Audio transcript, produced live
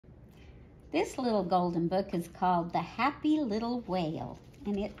This little golden book is called The Happy Little Whale,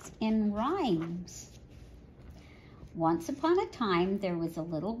 and it's in rhymes. Once upon a time, there was a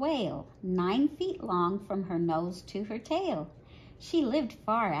little whale, 9 feet long from her nose to her tail. She lived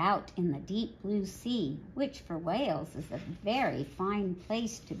far out in the deep blue sea, which for whales is a very fine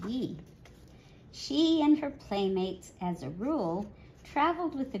place to be. She and her playmates, as a rule,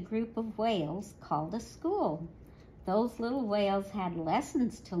 traveled with a group of whales called a school. Those little whales had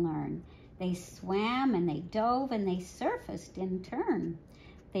lessons to learn. They swam and they dove and they surfaced in turn.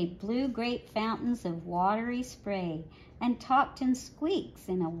 They blew great fountains of watery spray and talked in squeaks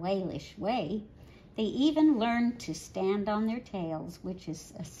in a whalish way. They even learned to stand on their tails, which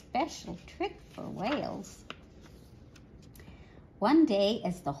is a special trick for whales. One day,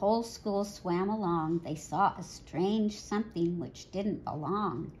 as the whole school swam along, they saw a strange something which didn't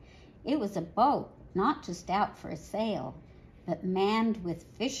belong. It was a boat, not just out for a sail, but manned with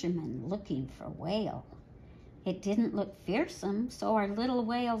fishermen looking for whale. It didn't look fearsome, so our little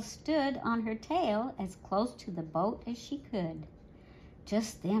whale stood on her tail as close to the boat as she could.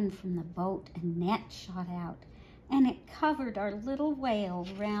 Just then from the boat a net shot out, and it covered our little whale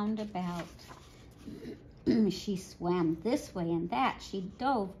round about. She swam this way and that. She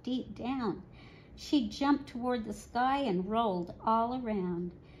dove deep down. She jumped toward the sky and rolled all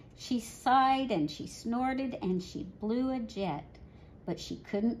around. She sighed and she snorted and she blew a jet, but she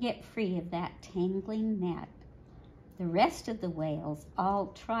couldn't get free of that tangling net. The rest of the whales all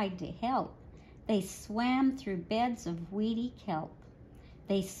tried to help. They swam through beds of weedy kelp.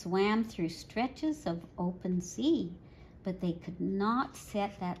 They swam through stretches of open sea, but they could not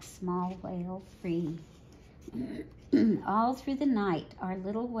set that small whale free. All through the night, our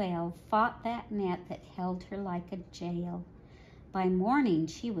little whale fought that net that held her like a jail. By morning,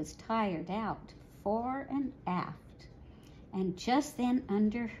 she was tired out, fore and aft. And just then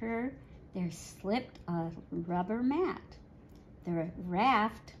under her, there slipped a rubber mat. The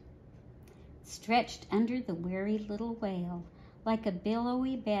raft stretched under the weary little whale, like a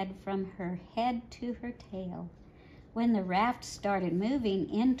billowy bed from her head to her tail. When the raft started moving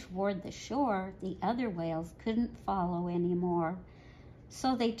in toward the shore, the other whales couldn't follow anymore.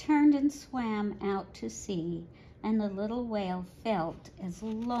 So they turned and swam out to sea, and the little whale felt as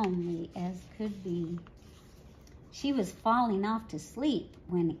lonely as could be. She was falling off to sleep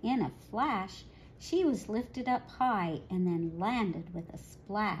when, in a flash, she was lifted up high and then landed with a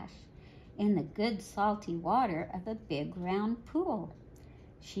splash in the good salty water of a big round pool.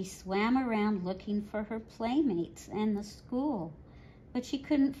 She swam around looking for her playmates and the school, but she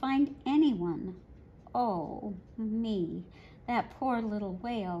couldn't find anyone. Oh, me, that poor little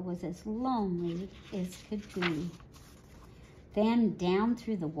whale was as lonely as could be. Then down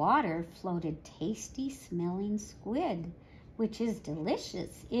through the water floated tasty smelling squid, which is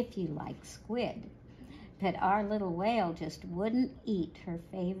delicious if you like squid. But our little whale just wouldn't eat her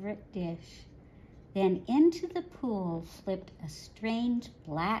favorite dish. Then into the pool slipped a strange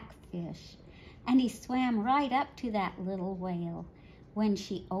black fish, and he swam right up to that little whale. When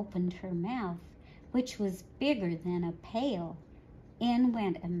she opened her mouth, which was bigger than a pail, in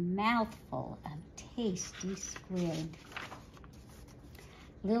went a mouthful of tasty squid.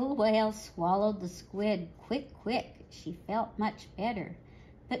 Little whale swallowed the squid quick, quick. She felt much better,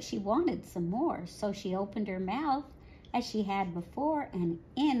 but she wanted some more, so she opened her mouth as she had before, and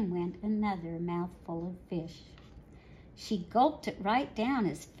in went another mouthful of fish. She gulped it right down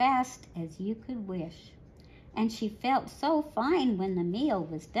as fast as you could wish, and she felt so fine when the meal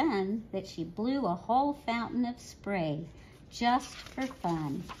was done that she blew a whole fountain of spray just for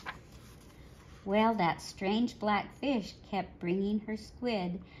fun. Well, that strange black fish kept bringing her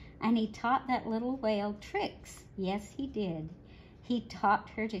squid, and he taught that little whale tricks. Yes, he did. He taught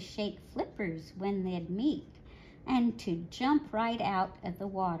her to shake flippers when they'd meet, and to jump right out of the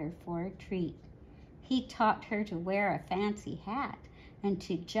water for a treat. He taught her to wear a fancy hat and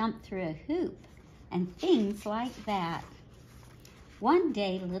to jump through a hoop and things like that. One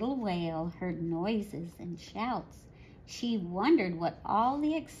day, little whale heard noises and shouts. She wondered what all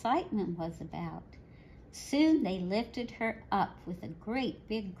the excitement was about. Soon they lifted her up with a great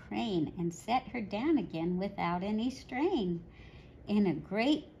big crane and set her down again without any strain in a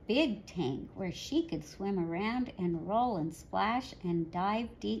great big tank where she could swim around and roll and splash and dive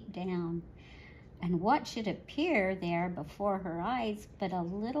deep down. And what should appear there before her eyes but a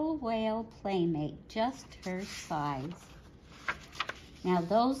little whale playmate just her size. Now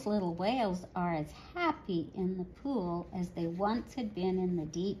those little whales are as happy in the pool as they once had been in the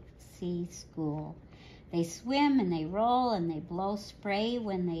deep sea school. They swim and they roll and they blow spray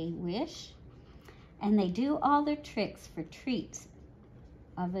when they wish, and they do all their tricks for treats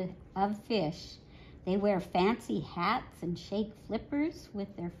of fish. They wear fancy hats and shake flippers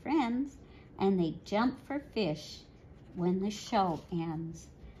with their friends, and they jump for fish when the show ends.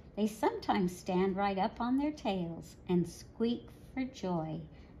 They sometimes stand right up on their tails and squeak for joy,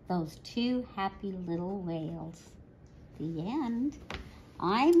 those two happy little whales. The end.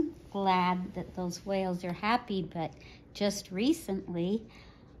 I'm glad that those whales are happy, but just recently,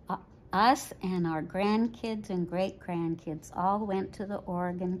 us and our grandkids and great-grandkids all went to the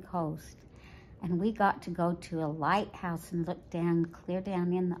Oregon coast, and we got to go to a lighthouse and look down, clear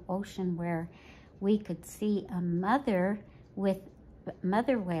down in the ocean, where we could see a mother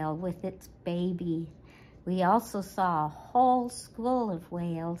whale with its baby. We also saw a whole school of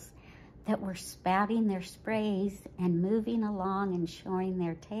whales that were spouting their sprays and moving along and showing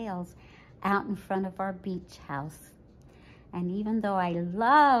their tails out in front of our beach house. And even though I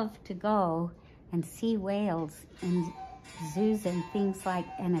love to go and see whales in zoos and things like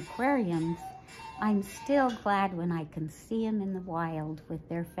and aquariums, I'm still glad when I can see them in the wild with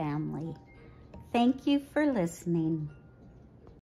their family. Thank you for listening.